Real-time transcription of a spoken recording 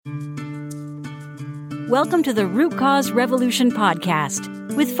Welcome to the Root Cause Revolution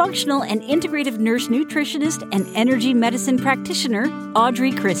podcast with functional and integrative nurse nutritionist and energy medicine practitioner,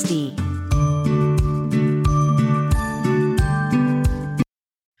 Audrey Christie.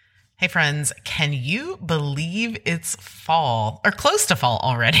 Hey friends, can you believe it's fall or close to fall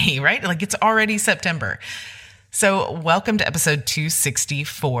already, right? Like it's already September. So welcome to episode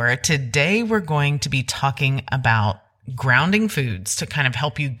 264. Today we're going to be talking about grounding foods to kind of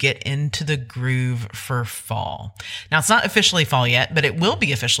help you get into the groove for fall. Now it's not officially fall yet, but it will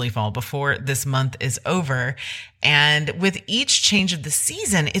be officially fall before this month is over. And with each change of the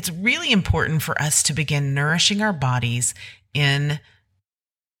season, it's really important for us to begin nourishing our bodies in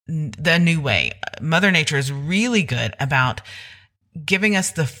the new way. Mother Nature is really good about giving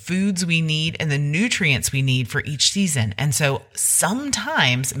us the foods we need and the nutrients we need for each season. And so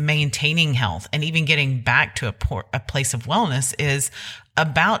sometimes maintaining health and even getting back to a place of wellness is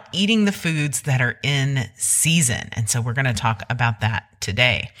about eating the foods that are in season. And so we're going to talk about that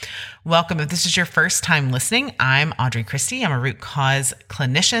today. Welcome. If this is your first time listening, I'm Audrey Christie. I'm a root cause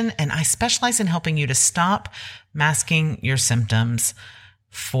clinician, and I specialize in helping you to stop masking your symptoms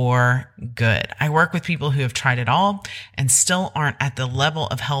for good. I work with people who have tried it all and still aren't at the level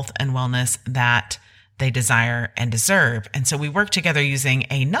of health and wellness that they desire and deserve. And so we work together using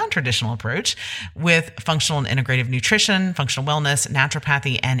a non-traditional approach with functional and integrative nutrition, functional wellness,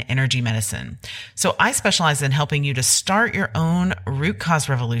 naturopathy, and energy medicine. So I specialize in helping you to start your own root cause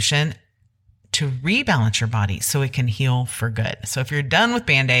revolution to rebalance your body so it can heal for good. So if you're done with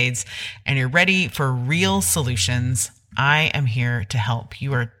Band-Aids and you're ready for real solutions, I am here to help.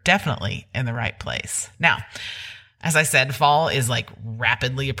 You are definitely in the right place. Now, as I said, fall is like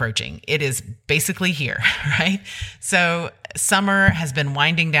rapidly approaching. It is basically here, right? So summer has been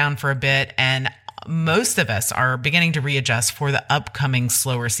winding down for a bit, and most of us are beginning to readjust for the upcoming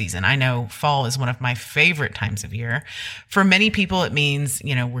slower season. I know fall is one of my favorite times of year. For many people, it means,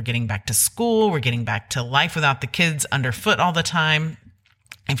 we're getting back to school. We're getting back to life without the kids underfoot all the time.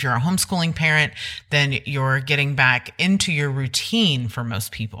 If you're a homeschooling parent, then you're getting back into your routine for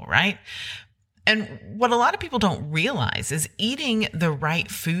most people, right? And what a lot of people don't realize is eating the right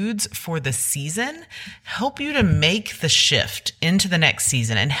foods for the season help you to make the shift into the next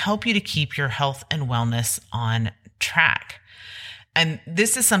season and help you to keep your health and wellness on track. And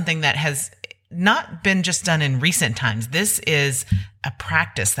this is something that has not been just done in recent times. This is a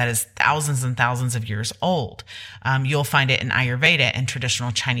practice that is thousands and thousands of years old. You'll find it in Ayurveda and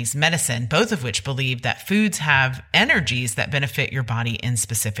traditional Chinese medicine, both of which believe that foods have energies that benefit your body in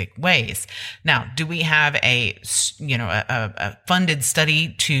specific ways. Now, do we have a funded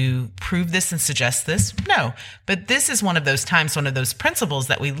study to prove this and suggest this? No, but this is one of those times, one of those principles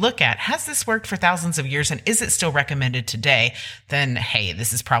that we look at. Has this worked for thousands of years, and is it still recommended today? Then, hey,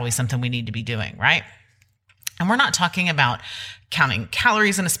 this is probably something we need to be doing, right? And we're not talking about counting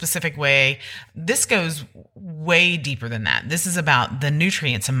calories in a specific way. This goes way deeper than that. This is about the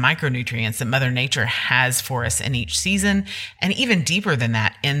nutrients and micronutrients that Mother Nature has for us in each season, and even deeper than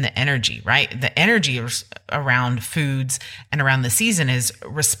that in the energy, right? The energy around foods and around the season is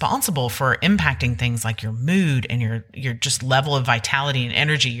responsible for impacting things like your mood and your just level of vitality and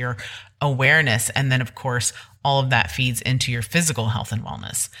energy, your awareness, and then of course, all of that feeds into your physical health and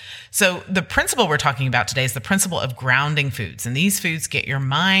wellness. So the principle we're talking about today is the principle of grounding foods. And these foods get your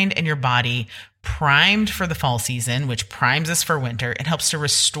mind and your body primed for the fall season, which primes us for winter. It helps to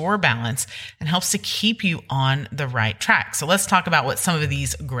restore balance and helps to keep you on the right track. So let's talk about what some of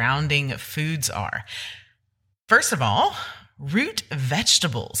these grounding foods are. First of all, root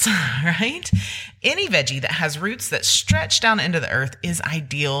vegetables, right? Any veggie that has roots that stretch down into the earth is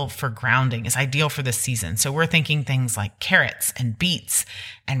ideal for grounding, is ideal for this season. So we're thinking things like carrots and beets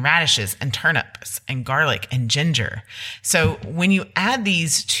and radishes and turnips and garlic and ginger. So when you add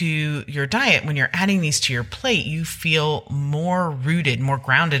these to your diet, when you're adding these to your plate, you feel more rooted, more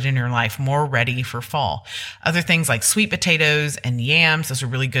grounded in your life, more ready for fall. Other things like sweet potatoes and yams, those are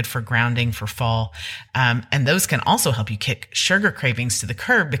really good for grounding for fall. And those can also help you kick sugar cravings to the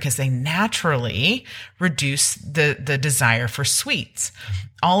curb because they naturally reduce the desire for sweets.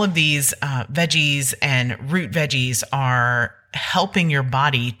 All of these veggies and root veggies are helping your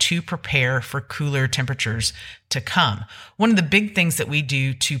body to prepare for cooler temperatures to come. One of the big things that we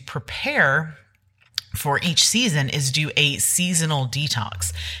do to prepare for each season is do a seasonal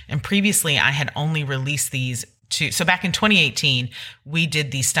detox. And previously I had only released these so back in 2018, we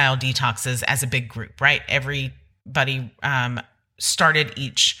did these style detoxes as a big group, right? Everybody started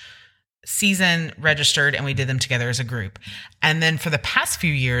each season registered, and we did them together as a group. And then for the past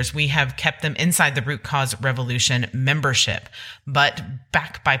few years, we have kept them inside the Root Cause Revolution membership. But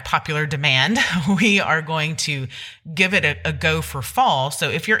back by popular demand, we are going to give it a go for fall. So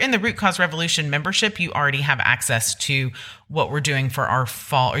if you're in the Root Cause Revolution membership, you already have access to what we're doing for our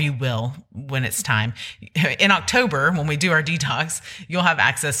fall, or you will when it's time. In October, when we do our detox, you'll have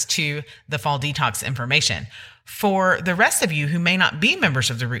access to the fall detox information. For the rest of you who may not be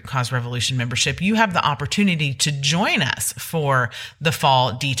members of the Root Cause Revolution membership, you have the opportunity to join us for the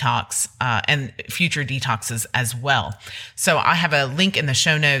fall detox and future detoxes as well. So I have a link in the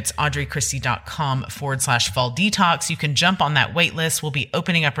show notes, audreychristie.com/fall detox. You can jump on that wait list. We'll be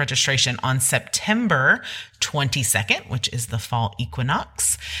opening up registration on September 22nd, which is the fall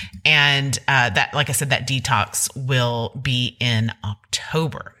equinox. And that, like I said, that detox will be in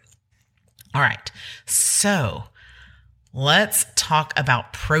October. All right. So let's talk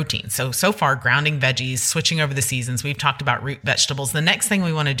about protein. So far, grounding veggies, switching over the seasons. We've talked about root vegetables. The next thing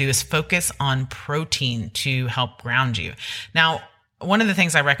we want to do is focus on protein to help ground you. Now, one of the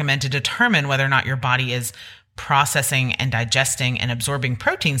things I recommend to determine whether or not your body is processing and digesting and absorbing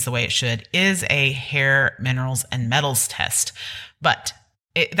proteins the way it should is a hair minerals and metals test. But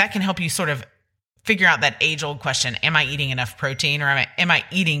that can help you sort of figure out that age-old question, am I eating enough protein, or am I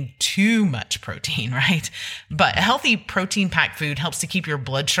eating too much protein, right? But a healthy protein-packed food helps to keep your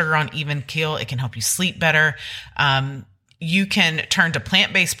blood sugar on even keel. It can help you sleep better. You can turn to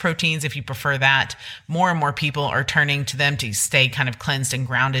plant-based proteins if you prefer that. More and more people are turning to them to stay kind of cleansed and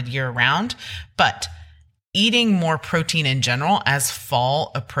grounded year-round. But eating more protein in general as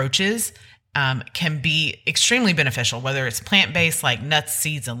fall approaches can be extremely beneficial, whether it's plant-based like nuts,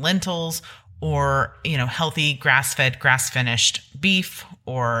 seeds, and lentils, or, healthy grass-fed, grass-finished beef,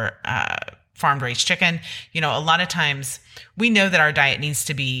 or farm-raised chicken. A lot of times we know that our diet needs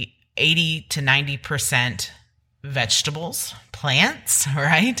to be 80 to 90% vegetables, plants,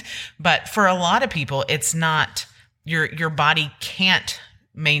 right? But for a lot of people, it's not, your body can't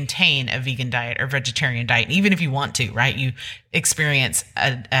maintain a vegan diet or vegetarian diet. Even if you want to, right? You experience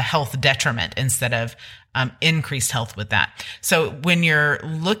a health detriment instead of increased health with that. So when you're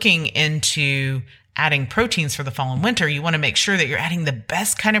looking into adding proteins for the fall and winter, you want to make sure that you're adding the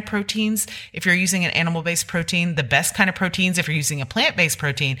best kind of proteins if you're using an animal-based protein, the best kind of proteins if you're using a plant-based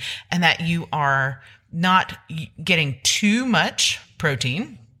protein, and that you are not getting too much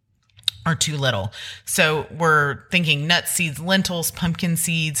protein or too little. So we're thinking nuts, seeds, lentils, pumpkin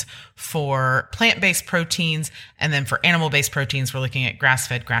seeds for plant-based proteins. And then for animal-based proteins, we're looking at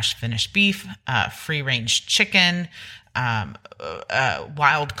grass-fed, grass-finished beef, free-range chicken,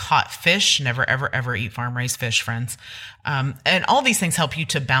 wild-caught fish. Never, ever, ever eat farm-raised fish, friends. And all these things help you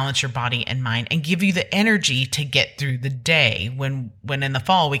to balance your body and mind and give you the energy to get through the day when in the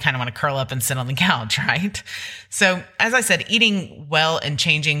fall, we kind of want to curl up and sit on the couch, right? So as I said, eating well and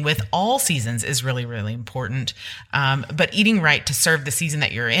changing with all seasons is really, really important. But eating right to serve the season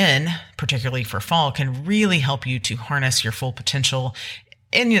that you're in, particularly for fall, can really help you to harness your full potential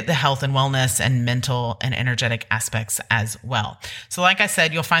in the health and wellness and mental and energetic aspects as well. So like I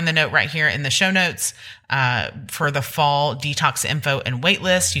said, you'll find the note right here in the show notes for the fall detox info and wait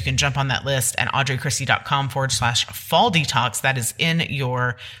list. You can jump on that list at audreychristie.com/fall detox. That is in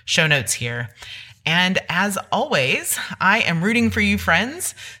your show notes here. And as always, I am rooting for you,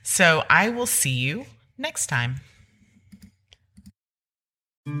 friends. So I will see you next time.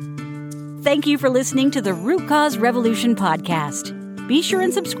 Thank you for listening to the Root Cause Revolution podcast. Be sure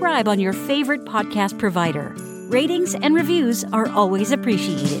and subscribe on your favorite podcast provider. Ratings and reviews are always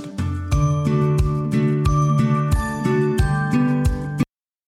appreciated.